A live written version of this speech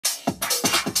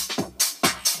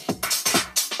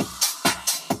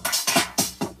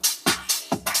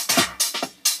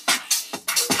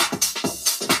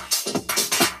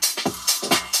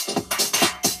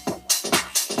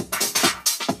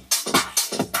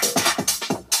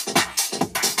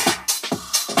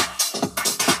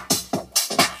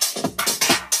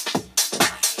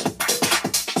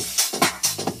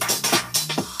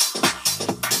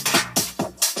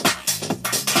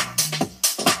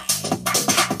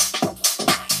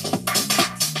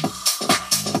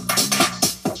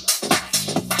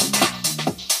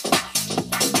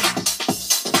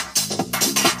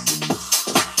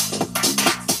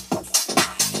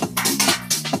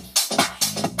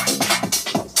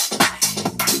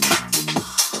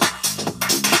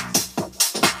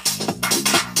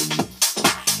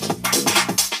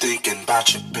about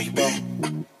you, baby.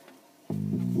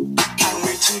 Can't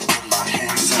wait to get my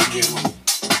hands on you.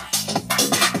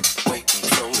 Waiting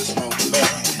for this moment.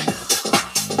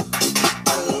 I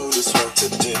know just what to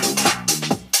do.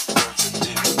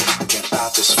 Get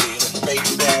out this feeling,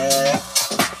 baby.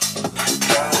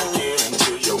 Gotta get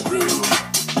into your groove.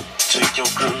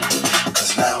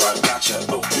 Cause now I got you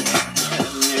open.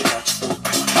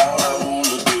 All I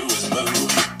wanna do is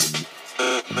move.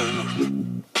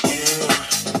 You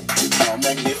are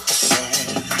magnificent.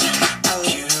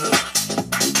 You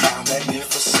are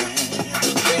magnificent.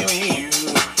 Baby, you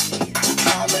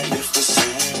are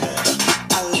magnificent.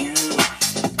 You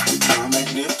are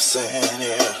magnificent,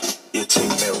 yeah. You take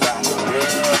me around the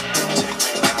world.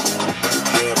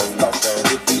 Never thought that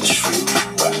it'd be true.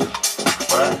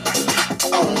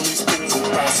 All these things are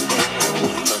possible.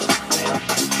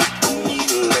 Need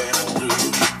to let it through.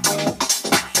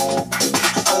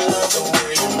 I love the way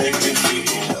you make me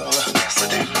feel. Yes, I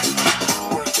do.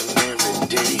 Working every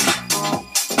day.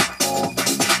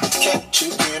 Can't you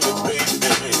hear me, baby?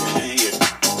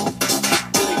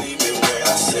 Believe me when I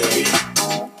say,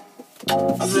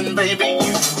 I said, baby,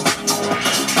 you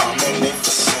are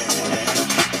magnificent.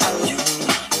 You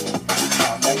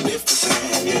are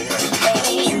magnificent, yeah.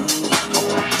 You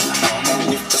are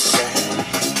magnificent.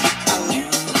 You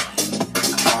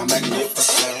are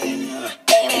magnificent.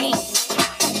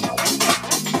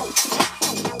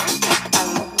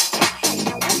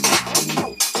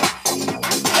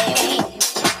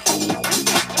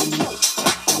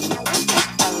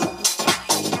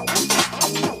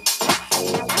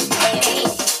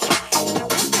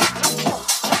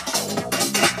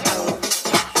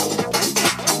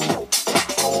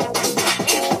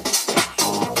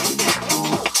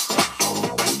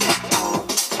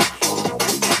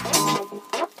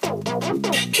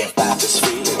 Can't fight this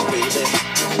feeling, baby.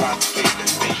 Got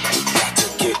to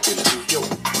get into your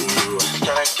groove.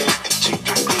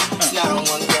 Now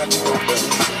one got to open.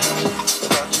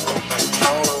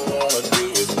 All I wanna do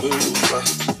is move.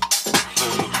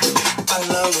 I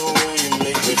love the way you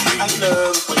make me feel. I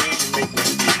love the way you make me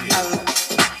feel.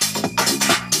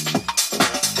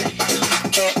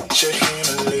 Can't you hear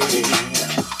me, lady?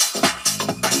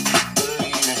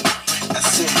 Believe me, I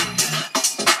say,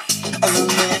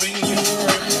 baby, you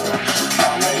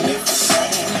are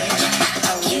magnificent.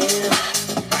 You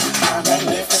are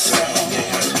magnificent.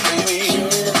 Baby, you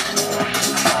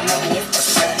are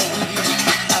magnificent.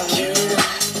 You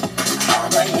are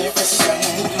magnificent.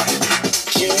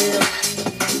 You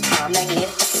are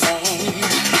magnificent.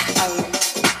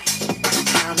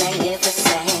 Are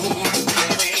magnificent.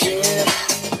 Baby, you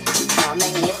are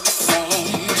magnificent.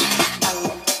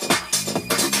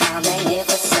 Are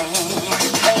magnificent.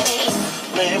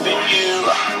 Baby, you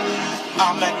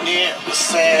are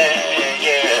magnificent,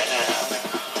 yeah.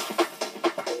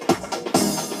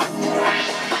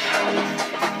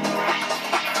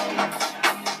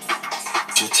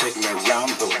 You take me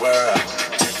around the world.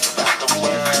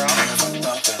 Never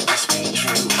thought that this be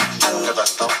true. I never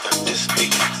thought that this be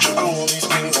true. All these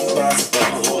things are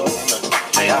possible.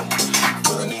 Yeah,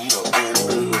 with a needle and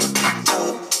blue.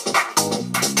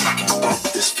 Can't fight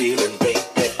this feeling, baby.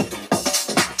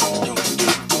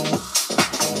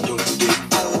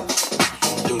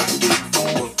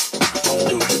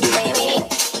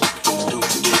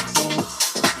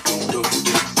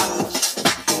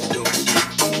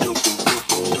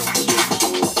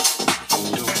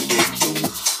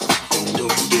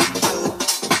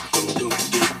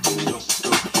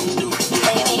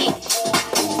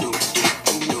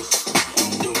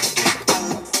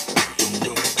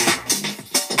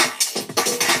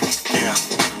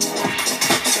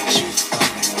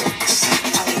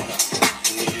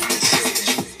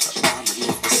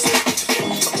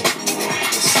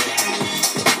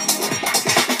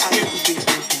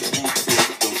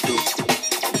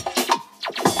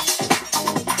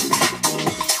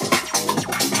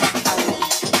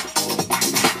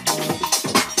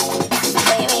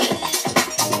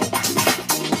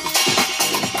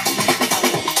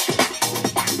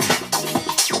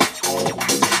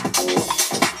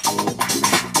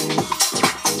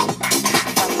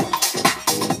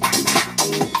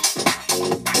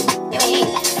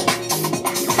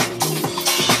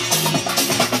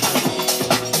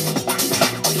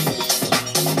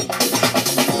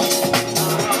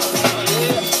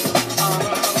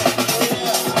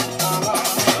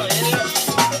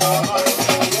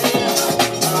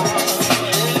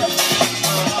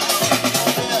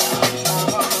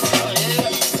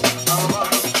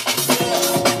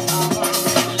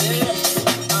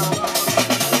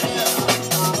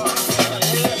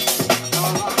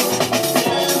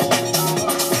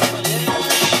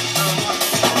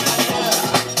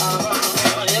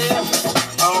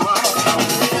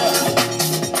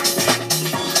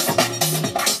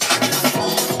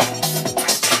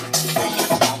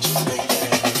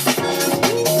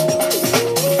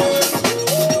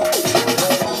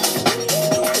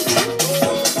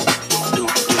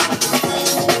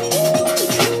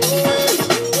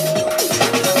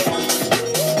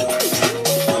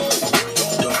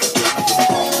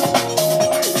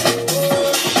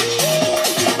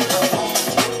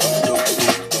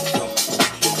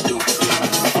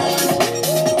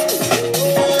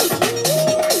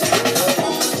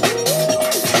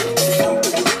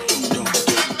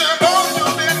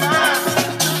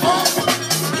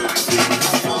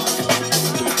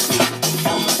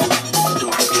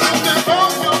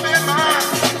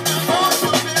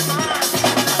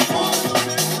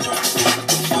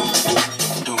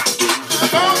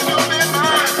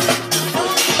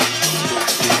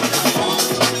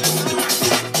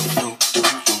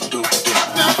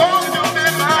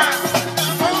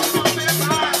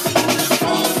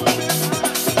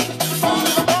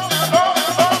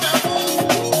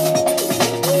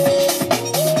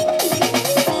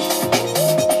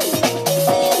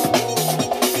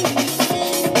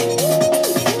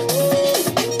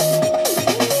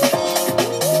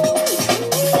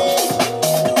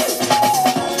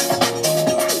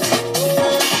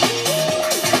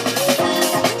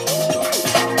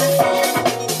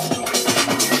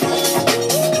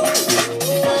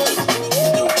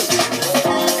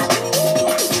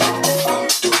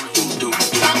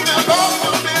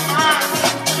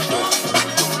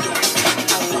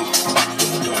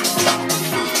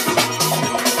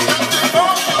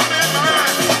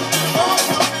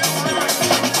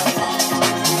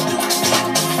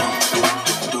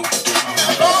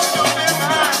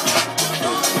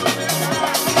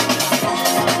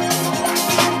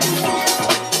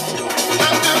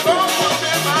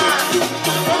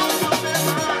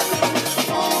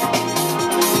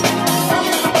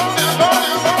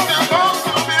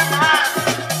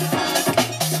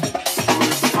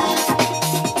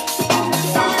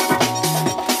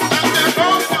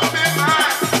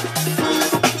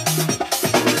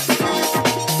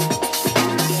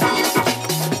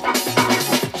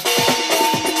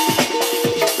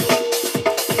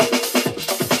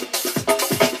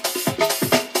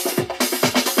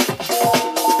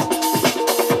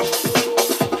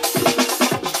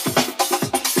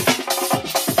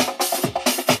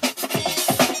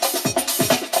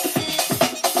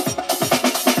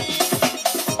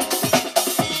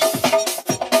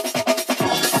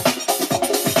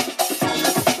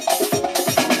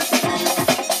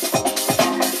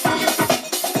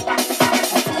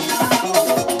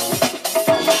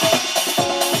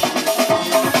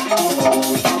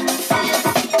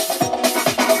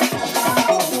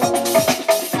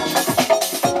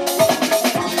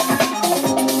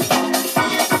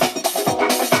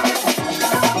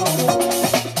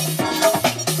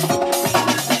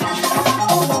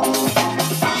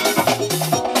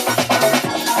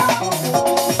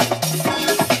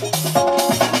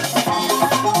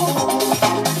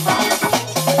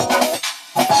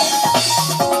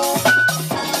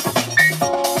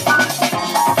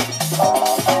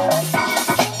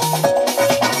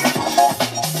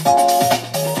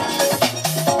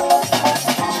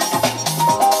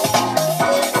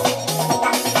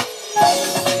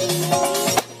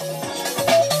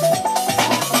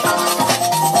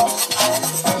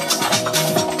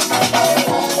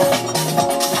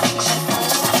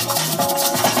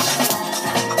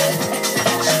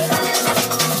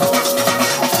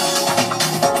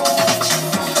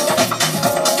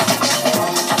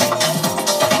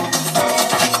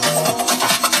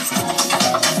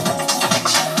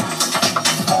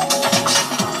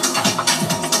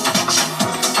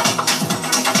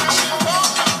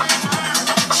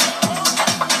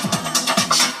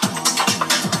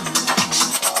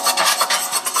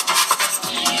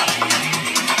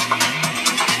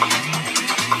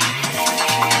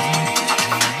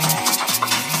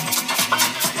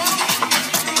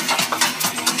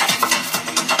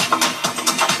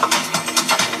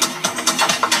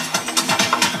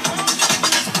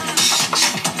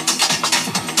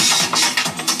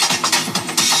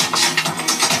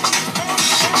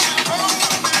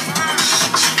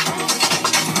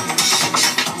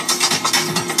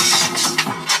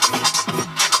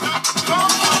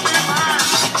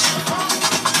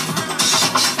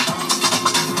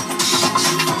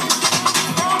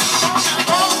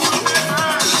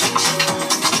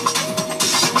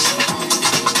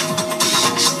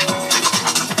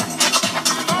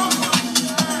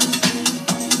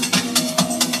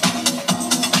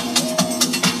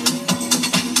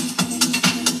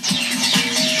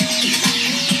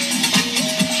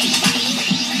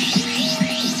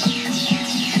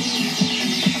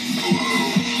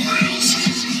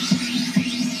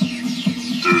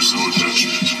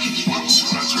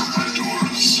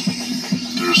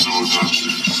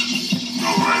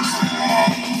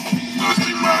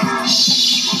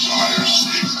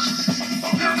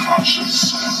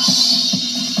 consciousness.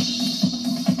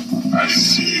 I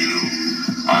see you.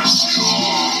 I see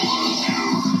all.